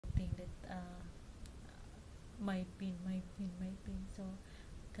my pin. So,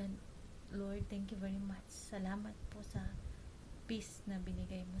 God, Lord, thank you very much. Salamat po sa peace na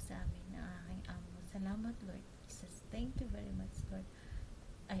binigay mo sa amin ng aking amo. Salamat, Lord Jesus. Thank you very much, Lord.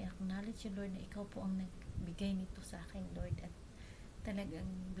 I acknowledge you, Lord, na ikaw po ang nagbigay nito sa akin, Lord. At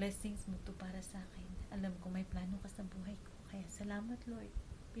talagang blessings mo to para sa akin. Alam ko may plano ka sa buhay ko. Kaya salamat, Lord.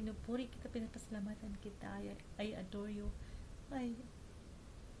 Pinupuri kita, pinapasalamatan kita. I adore you. I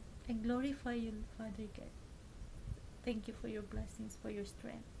glorify you, Father God. Thank you for your blessings, for your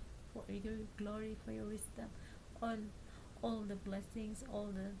strength, for your glory, for your wisdom. All the blessings,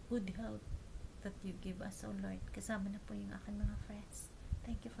 all the good health that you give us, oh Lord. Kasama na po yung aking mga friends.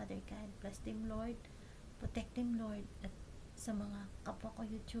 Thank you, Father God. Bless them, Lord. Protect them, Lord. At sa mga kapwa ko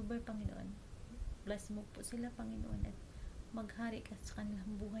YouTuber, Panginoon, bless mo po sila, Panginoon. At maghari ka sa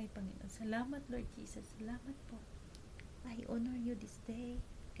kanilang buhay, Panginoon. Salamat, Lord Jesus. Salamat po. I honor you this day.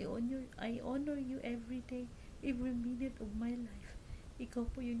 I honor you every day, every minute of my life. Ikaw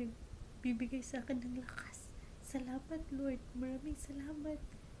po yung nagbibigay sa akin ng lakas. Salamat, Lord. Maraming salamat.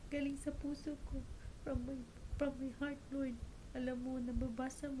 Galing sa puso ko. From my heart, Lord. Alam mo,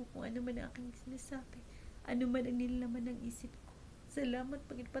 nababasa mo kung ano man ang aking sinasabi. Ano man ang nilalaman ng isip ko. Salamat,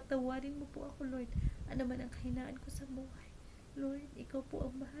 Panginoon. Patawarin mo po ako, Lord. Ano man ang kahinaan ko sa buhay. Lord, ikaw po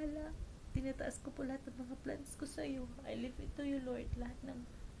ang bahala. Tinataas ko po lahat ng mga plans ko sa iyo. I leave it to you, Lord. Lahat ng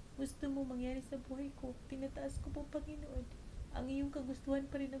gusto mo mangyari sa buhay ko, tinataas ko po, Panginoon. Ang iyong kagustuhan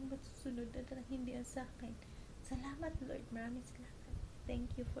pa rin ang masusunod at ang hindi ang sa akin. Salamat, Lord. Maraming salamat.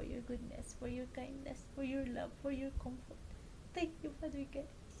 Thank you for your goodness, for your kindness, for your love, for your comfort. Thank you, Father God.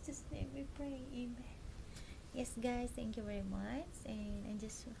 In Jesus' name we pray. Amen. Yes, guys, thank you very much. And I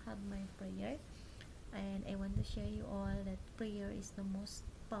just have my prayer. And I want to share you all that prayer is the most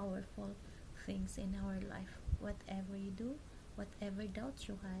powerful things in our life. Whatever you do, whatever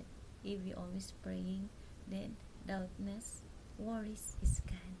doubts you had, if you always praying, then doubtness, worries is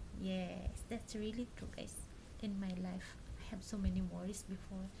gone. Yes, that's really true, guys. In my life, I have so many worries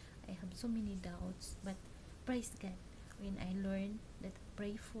before. I have so many doubts, but praise God. When I learned that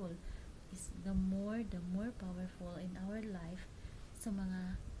prayful is the more powerful in our life, sa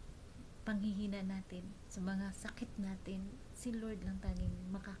mga panghihina natin, sa mga sakit natin, si Lord lang tanging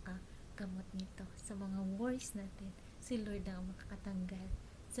makakagamot nito. Sa mga worries natin, si Lord lang ang makakatanggal.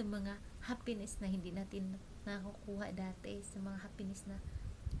 Sa mga happiness na hindi natin nakukuha dati, sa mga happiness na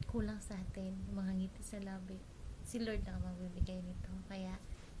kulang sa atin, mga ngiti sa labi, si Lord lang ang magbibigay nito. Kaya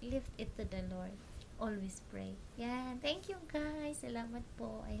lift it to the Lord. Always pray. Yan. Thank you, guys. Salamat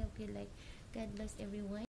po. I hope you like. God bless everyone.